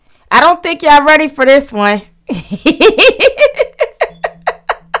don't think y'all ready for this one.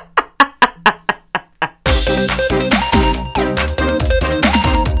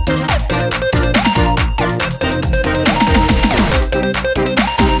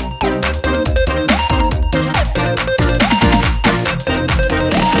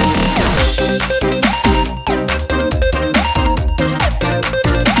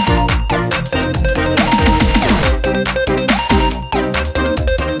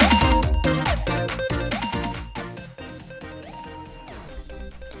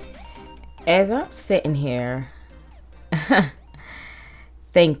 As I'm sitting here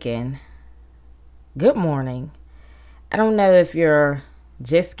thinking, good morning. I don't know if you're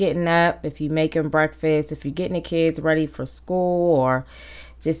just getting up, if you're making breakfast, if you're getting the kids ready for school, or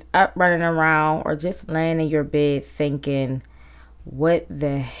just up running around, or just laying in your bed thinking, what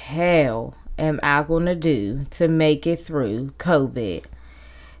the hell am I going to do to make it through COVID?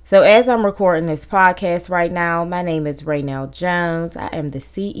 So as I'm recording this podcast right now, my name is Ray Nell Jones. I am the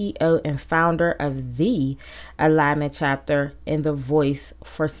CEO and founder of the Alignment Chapter and the voice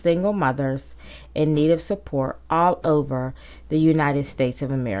for single mothers in need of support all over the United States of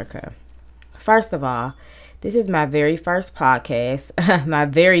America. First of all, this is my very first podcast, my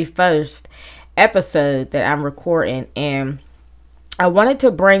very first episode that I'm recording, and I wanted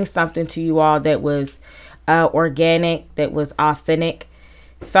to bring something to you all that was organic, that was authentic,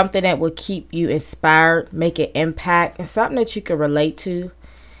 something that will keep you inspired, make an impact, and something that you can relate to.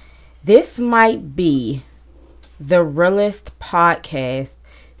 This might be the realest podcast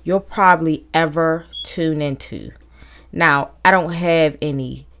you'll probably ever tune into. Now, I don't have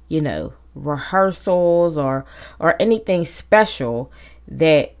any, rehearsals or anything special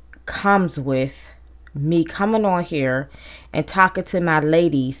that comes with me coming on here and talking to my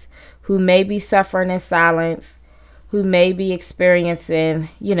ladies who may be suffering in silence, who may be experiencing,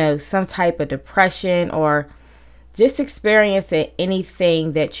 some type of depression, or just experiencing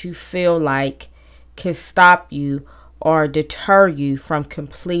anything that you feel like can stop you or deter you from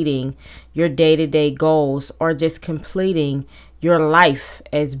completing your day-to-day goals, or just completing your life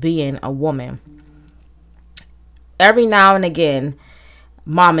as being a woman. Every now and again,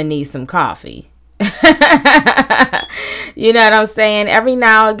 mama needs some coffee. You know what I'm saying? Every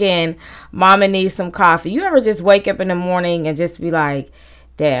now and again, mama needs some coffee. You ever just wake up in the morning and just be like,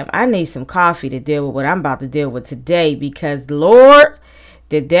 damn, I need some coffee to deal with what I'm about to deal with today, because Lord,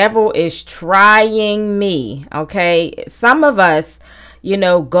 the devil is trying me. Okay. Some of us,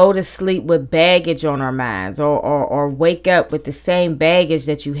 go to sleep with baggage on our minds, or wake up with the same baggage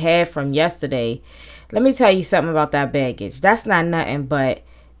that you had from yesterday. Let me tell you something about that baggage. That's not nothing but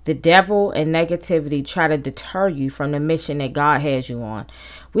the devil and negativity try to deter you from the mission that God has you on.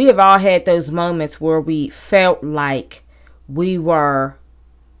 We have all had those moments where we felt like we were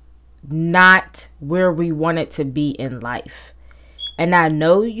not where we wanted to be in life. And I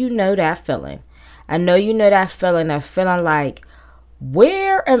know you know that feeling. I know you know that feeling of feeling like,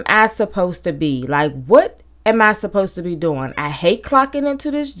 where am I supposed to be? Like, what am I supposed to be doing? I hate clocking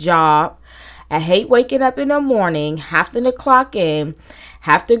into this job. I hate waking up in the morning, having to clock in,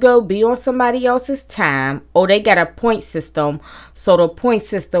 have to go be on somebody else's time. Oh, they got a point system. So the point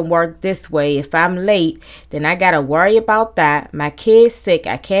system work this way. If I'm late, then I got to worry about that. My kid's sick.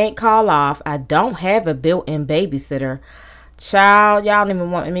 I can't call off. I don't have a built-in babysitter. Child, y'all don't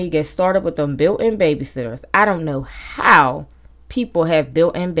even want me to get started with them built-in babysitters. I don't know how people have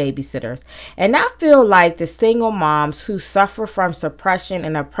built-in babysitters. And I feel like the single moms who suffer from suppression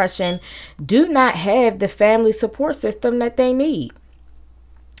and oppression do not have the family support system that they need.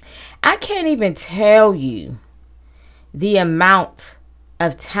 I can't even tell you the amount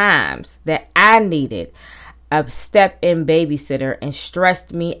of times that I needed a step-in babysitter and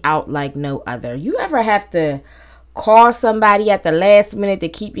stressed me out like no other. You ever have to call somebody at the last minute to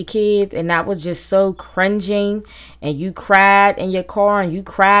keep your kids, and that was just so cringing, and you cried in your car, and you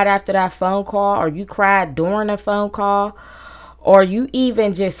cried after that phone call, or you cried during a phone call, or you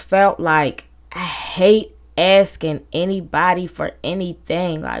even just felt like, I hate asking anybody for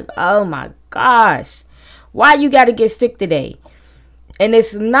anything. Like, oh my gosh, why you got to get sick today? And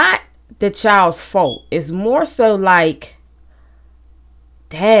it's not the child's fault. It's more so like,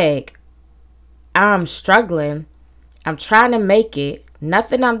 dag, I'm struggling. I'm trying to make it.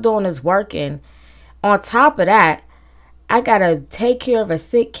 Nothing I'm doing is working. On top of that, I got to take care of a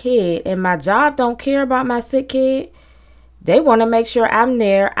sick kid, and my job don't care about my sick kid. They want to make sure I'm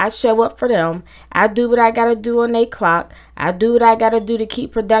there. I show up for them. I do what I got to do on their clock. I do what I got to do to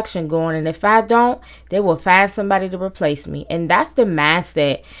keep production going. And if I don't, they will find somebody to replace me. And that's the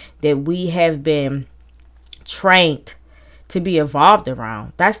mindset that we have been trained to be evolved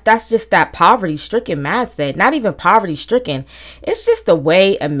around. That's just that poverty-stricken mindset. Not even poverty-stricken. It's just the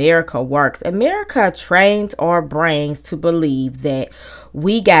way America works. America trains our brains to believe that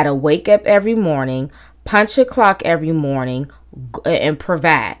we got to wake up every morning, punch a clock every morning, and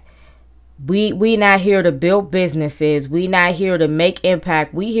provide. We not here to build businesses. We not here to make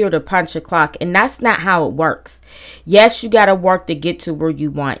impact. We here to punch a clock. And that's not how it works. Yes, you got to work to get to where you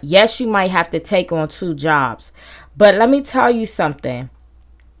want. Yes, you might have to take on 2 jobs. But let me tell you something.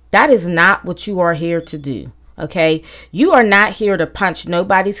 That is not what you are here to do. Okay? You are not here to punch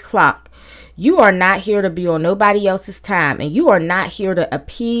nobody's clock. You are not here to be on nobody else's time. And you are not here to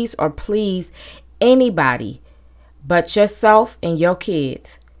appease or please anybody but yourself and your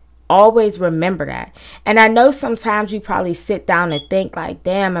kids. Always remember that. And I know sometimes you probably sit down and think like,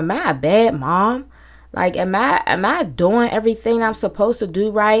 damn, am I a bad mom? Like, am I doing everything I'm supposed to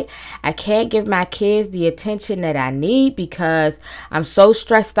do right? I can't give my kids the attention that I need because I'm so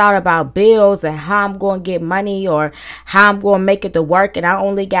stressed out about bills and how I'm going to get money or how I'm going to make it to work, and I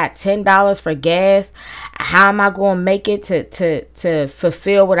only got $10 for gas. How am I going to make it to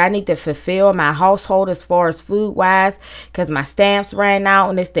fulfill what I need to fulfill in my household as far as food wise, because my stamps ran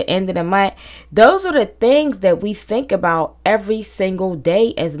out and it's the end of the month. Those are the things that we think about every single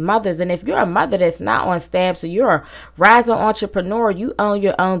day as mothers. And if you're a mother that's not on stamps, or you're a rising entrepreneur, you own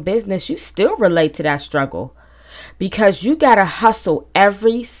your own business, you still relate to that struggle, because you got to hustle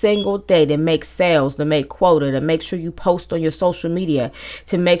every single day to make sales, to make quota, to make sure you post on your social media,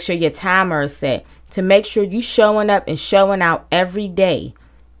 to make sure your timer is set, to make sure you showing up and showing out every day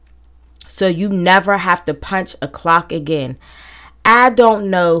so you never have to punch a clock again. I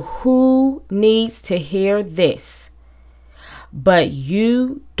don't know who needs to hear this, but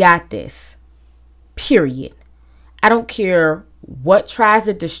you got this. Period. I don't care what tries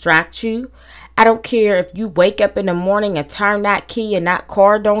to distract you. I don't care if you wake up in the morning and turn that key and that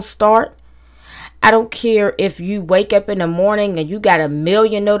car don't start. I don't care if you wake up in the morning and you got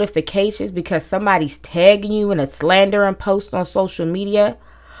 1,000,000 notifications because somebody's tagging you in a slandering post on social media.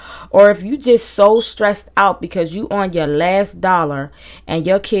 Or if you just so stressed out because you on your last dollar and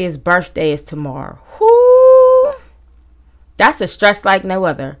your kid's birthday is tomorrow. Whoo! That's a stress like no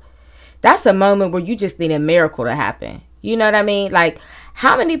other. That's a moment where you just need a miracle to happen. You know what I mean? Like,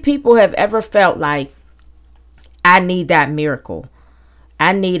 how many people have ever felt like, I need that miracle?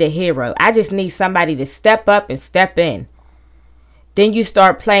 I need a hero. I just need somebody to step up and step in. Then you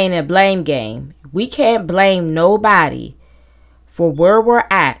start playing a blame game. We can't blame nobody for where we're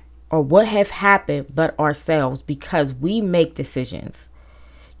at or what have happened but ourselves, because we make decisions.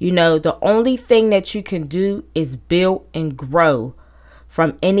 You know, the only thing that you can do is build and grow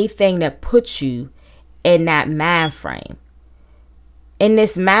from anything that puts you in that mind frame. In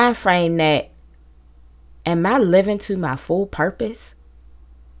this mind frame that, am I living to my full purpose?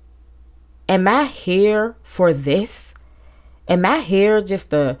 Am I here for this? Am I here just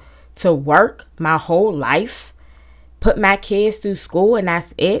to work my whole life? Put my kids through school and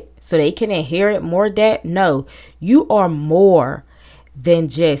that's it? So they can inherit more debt? No, you are more than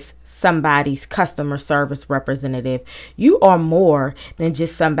just somebody's customer service representative. You are more than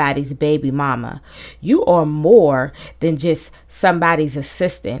just somebody's baby mama. You are more than just somebody's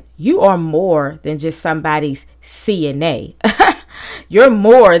assistant. You are more than just somebody's CNA. You're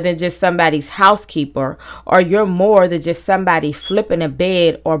more than just somebody's housekeeper, or you're more than just somebody flipping a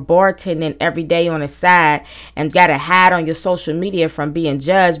bed or bartending every day on the side and got to hide on your social media from being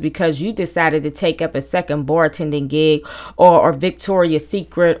judged because you decided to take up a second bartending gig or Victoria's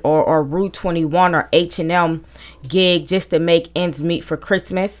Secret or Rue 21 or H&M gig just to make ends meet for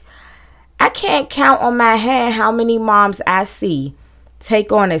Christmas. I can't count on my hand how many moms I see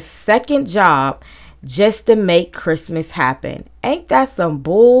take on a second job just to make Christmas happen. Ain't that some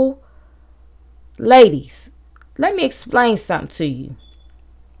bull? Ladies, let me explain something to you.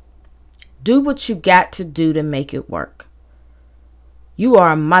 Do what you got to do to make it work. You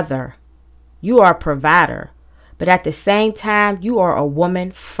are a mother. You are a provider. But at the same time, you are a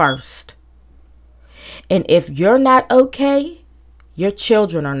woman first. And if you're not okay, your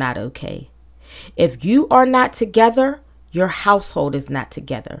children are not okay. If you are not together, your household is not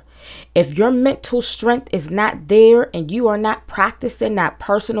together. If your mental strength is not there and you are not practicing that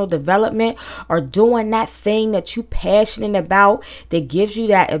personal development or doing that thing that you're passionate about that gives you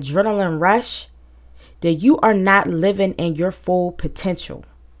that adrenaline rush, then you are not living in your full potential.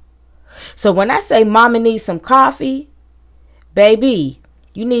 So when I say mama needs some coffee, baby,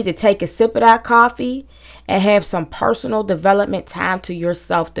 you need to take a sip of that coffee and have some personal development time to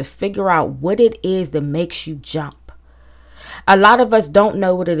yourself to figure out what it is that makes you jump. A lot of us don't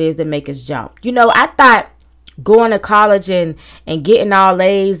know what it is that make us jump. You know, I thought going to college and getting all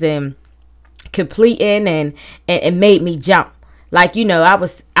A's and completing and made me jump. Like, I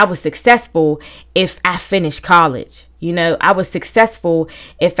was successful if I finished college. I was successful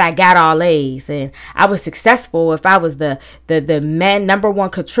if I got all A's, and I was successful if I was the number one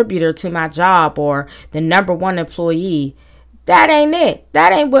contributor to my job or the number one employee. That ain't it.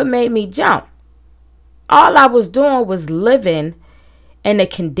 That ain't what made me jump. All I was doing was living in a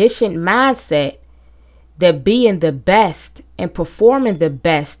conditioned mindset that being the best and performing the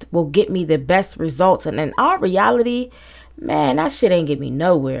best will get me the best results. And in all reality, man, that shit ain't get me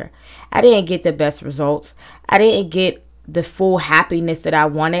nowhere. I didn't get the best results. I didn't get the full happiness that I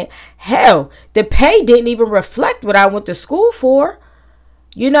wanted. Hell, the pay didn't even reflect what I went to school for,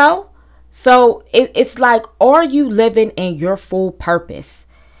 So it's like, are you living in your full purpose?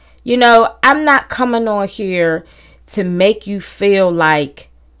 I'm not coming on here to make you feel like,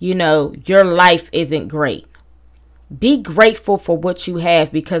 your life isn't great. Be grateful for what you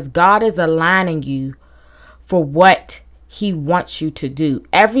have, because God is aligning you for what He wants you to do.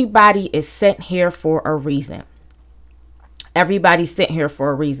 Everybody is sent here for a reason. Everybody's sent here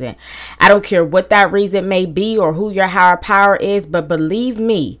for a reason. I don't care what that reason may be or who your higher power is, but believe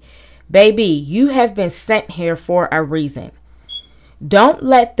me, baby, you have been sent here for a reason. Don't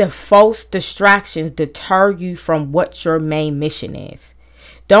let the false distractions deter you from what your main mission is.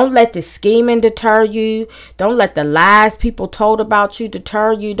 Don't let the scheming deter you. Don't let the lies people told about you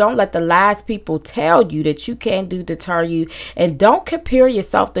deter you. Don't let the lies people tell you that you can't do deter you. And don't compare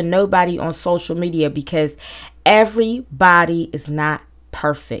yourself to nobody on social media, because everybody is not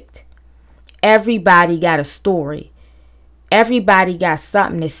perfect. Everybody got a story. Everybody got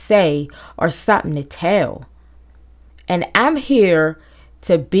something to say or something to tell. And I'm here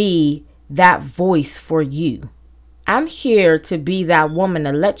to be that voice for you. I'm here to be that woman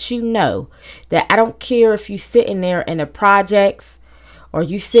to let you know that I don't care if you sitting there in the projects, or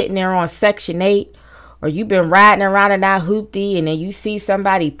you sitting there on Section 8, or you been riding around in that hoopty and then you see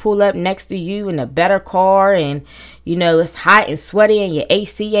somebody pull up next to you in a better car, and it's hot and sweaty and your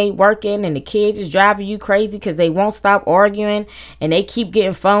AC ain't working, and the kids is driving you crazy because they won't stop arguing and they keep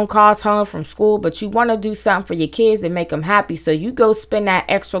getting phone calls home from school. But you want to do something for your kids and make them happy, so you go spend that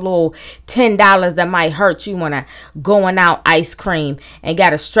extra little $10 that might hurt you on a going out ice cream and got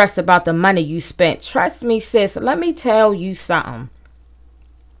to stress about the money you spent. Trust me, sis, let me tell you something.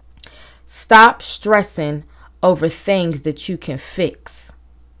 Stop stressing over things that you can fix.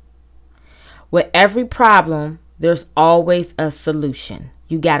 With every problem, there's always a solution.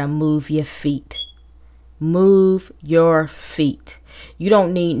 You got to move your feet. Move your feet. You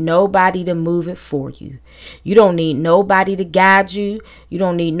don't need nobody to move it for you. You don't need nobody to guide you. You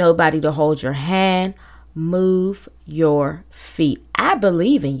don't need nobody to hold your hand. Move your feet. I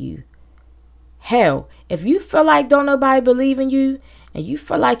believe in you. Hell, if you feel like don't nobody believe in you, and you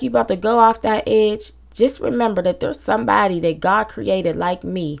feel like you about to go off that edge, just remember that there's somebody that God created like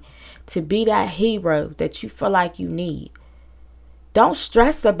me to be that hero that you feel like you need. Don't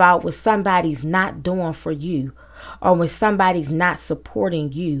stress about what somebody's not doing for you, or when somebody's not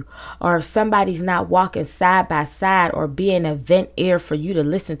supporting you, or if somebody's not walking side by side or being a vent ear for you to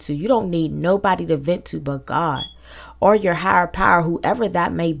listen to. You don't need nobody to vent to but God or your higher power, whoever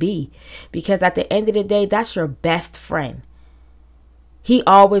that may be, because at the end of the day, that's your best friend. He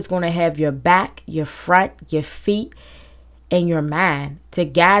always going to have your back, your front, your feet, and your mind to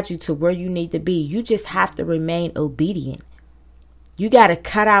guide you to where you need to be. You just have to remain obedient. You got to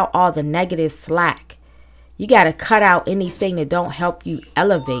cut out all the negative slack. You got to cut out anything that don't help you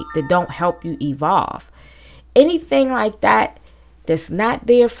elevate, that don't help you evolve. Anything like that that's not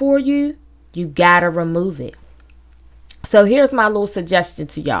there for you, you got to remove it. So here's my little suggestion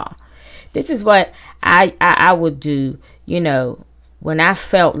to y'all. This is what I would do, when I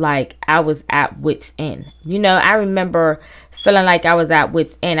felt like I was at wit's end. I remember feeling like I was at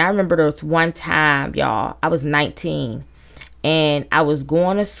wit's end. I remember there was one time, y'all, I was 19 and I was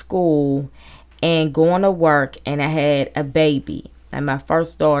going to school and going to work, and I had a baby and my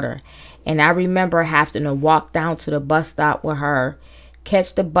first daughter. And I remember having to walk down to the bus stop with her,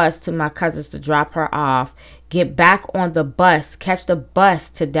 catch the bus to my cousin's to drop her off, get back on the bus, catch the bus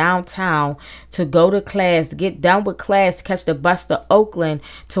to downtown to go to class, get done with class, catch the bus to Oakland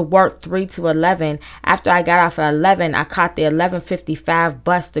to work 3 to 11. After I got off at 11, I caught the 11:55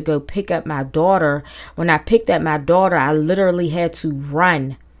 bus to go pick up my daughter. When I picked up my daughter, I literally had to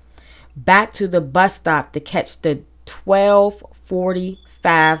run back to the bus stop to catch the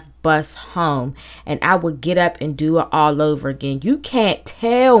 12:45 bus home, and I would get up and do it all over again. You can't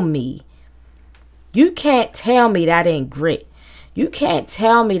tell me that ain't grit. You can't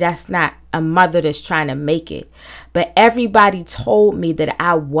tell me that's not a mother that's trying to make it. But everybody told me that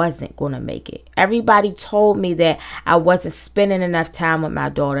I wasn't going to make it. Everybody told me that I wasn't spending enough time with my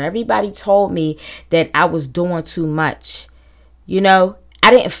daughter. Everybody told me that I was doing too much. You know,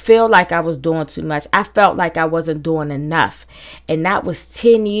 I didn't feel like I was doing too much. I felt like I wasn't doing enough. And that was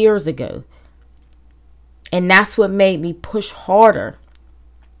 10 years ago. And that's what made me push harder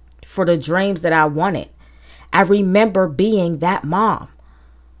for the dreams that I wanted. I remember being that mom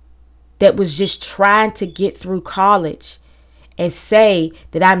that was just trying to get through college and say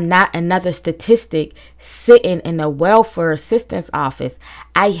that I'm not another statistic sitting in a welfare assistance office.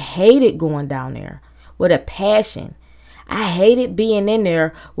 I hated going down there with a passion. I hated being in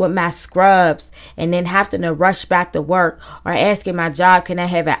there with my scrubs and then having to rush back to work or asking my job, can I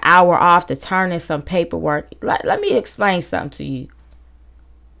have an hour off to turn in some paperwork? Let me explain something to you.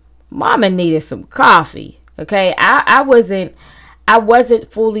 Mama needed some coffee. Okay, I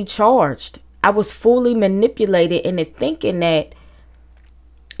wasn't fully charged. I was fully manipulated into thinking that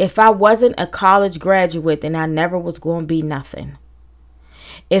if I wasn't a college graduate, then I never was going to be nothing.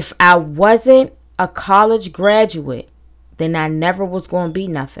 If I wasn't a college graduate, then I never was going to be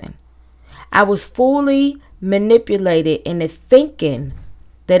nothing. I was fully manipulated into thinking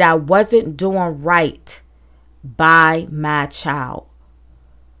that I wasn't doing right by my child.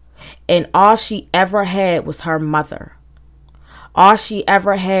 And all she ever had was her mother. All she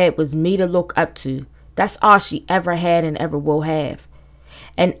ever had was me to look up to. That's all she ever had and ever will have.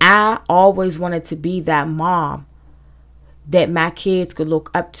 And I always wanted to be that mom that my kids could look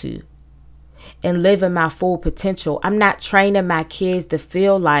up to and live in my full potential. I'm not training my kids to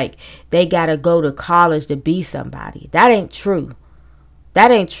feel like they got to go to college to be somebody. That ain't true. That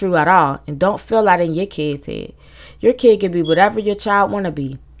ain't true at all. And don't feel that in your kid's head. Your kid can be whatever your child want to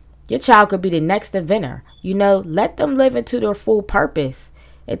be. Your child could be the next inventor. You know, let them live into their full purpose,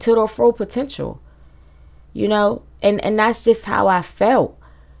 into their full potential. You know, and that's just how I felt.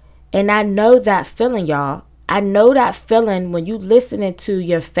 And I know that feeling, y'all. I know that feeling when you listening to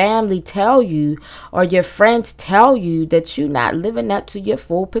your family tell you or your friends tell you that you're not living up to your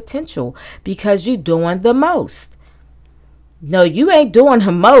full potential because you're doing the most. No, you ain't doing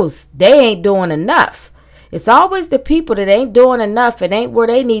the most. They ain't doing enough. It's always the people that ain't doing enough and ain't where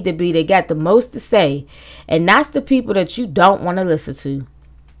they need to be that got the most to say. And that's the people that you don't want to listen to.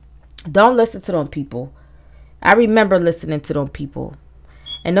 Don't listen to them people. I remember listening to them people.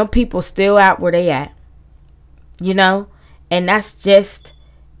 And them people still out where they at. You know? And that's just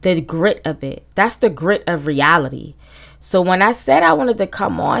the grit of it. That's the grit of reality. So when I said I wanted to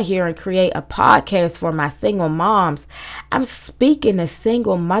come on here and create a podcast for my single moms, I'm speaking the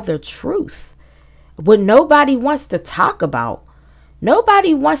single mother truth. What nobody wants to talk about.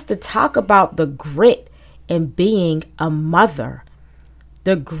 Nobody wants to talk about the grit in being a mother.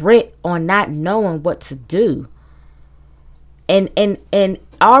 The grit on not knowing what to do. And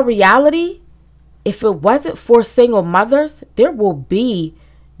our reality, if it wasn't for single mothers, there will be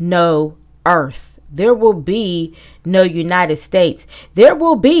no earth. There will be no United States. There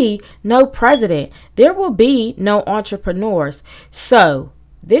will be no president. There will be no entrepreneurs. So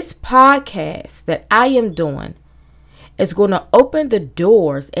this podcast that I am doing is going to open the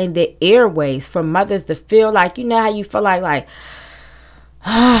doors and the airways for mothers to feel like, you know how you feel like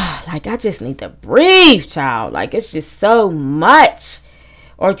I just need to breathe, child. Like it's just so much.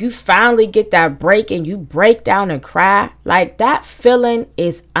 Or you finally get that break and you break down and cry. Like that feeling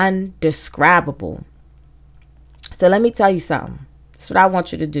is undescribable. So let me tell you something. That's what I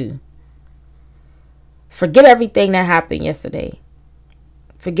want you to do. Forget everything that happened yesterday.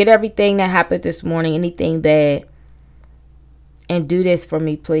 Forget everything that happened this morning, anything bad. And do this for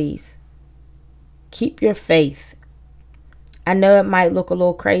me, please. Keep your faith. I know it might look a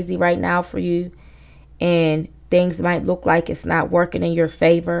little crazy right now for you. And things might look like it's not working in your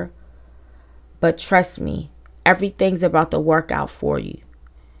favor. But trust me, everything's about to work out for you.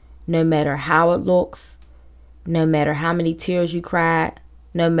 No matter how it looks. No matter how many tears you cried.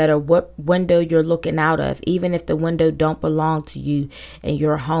 No matter what window you're looking out of, even if the window don't belong to you and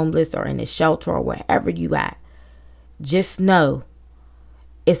you're homeless or in a shelter or wherever you at, just know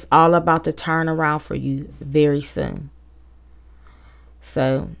it's all about to turn around for you very soon.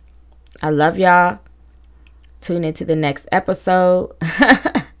 So I love y'all. Tune into the next episode.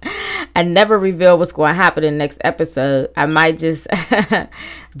 I never reveal what's going to happen in the next episode. I might just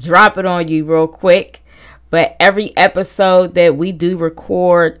drop it on you real quick. But every episode that we do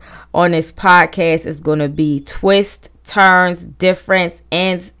record on this podcast is going to be twists, turns, difference,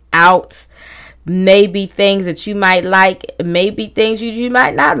 ins, outs. Maybe things that you might like. Maybe things you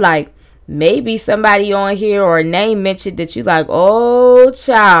might not like. Maybe somebody on here or a name mentioned that you like, oh,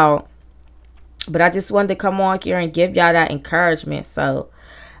 child. But I just wanted to come on here and give y'all that encouragement. So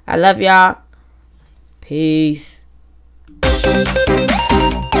I love y'all. Peace.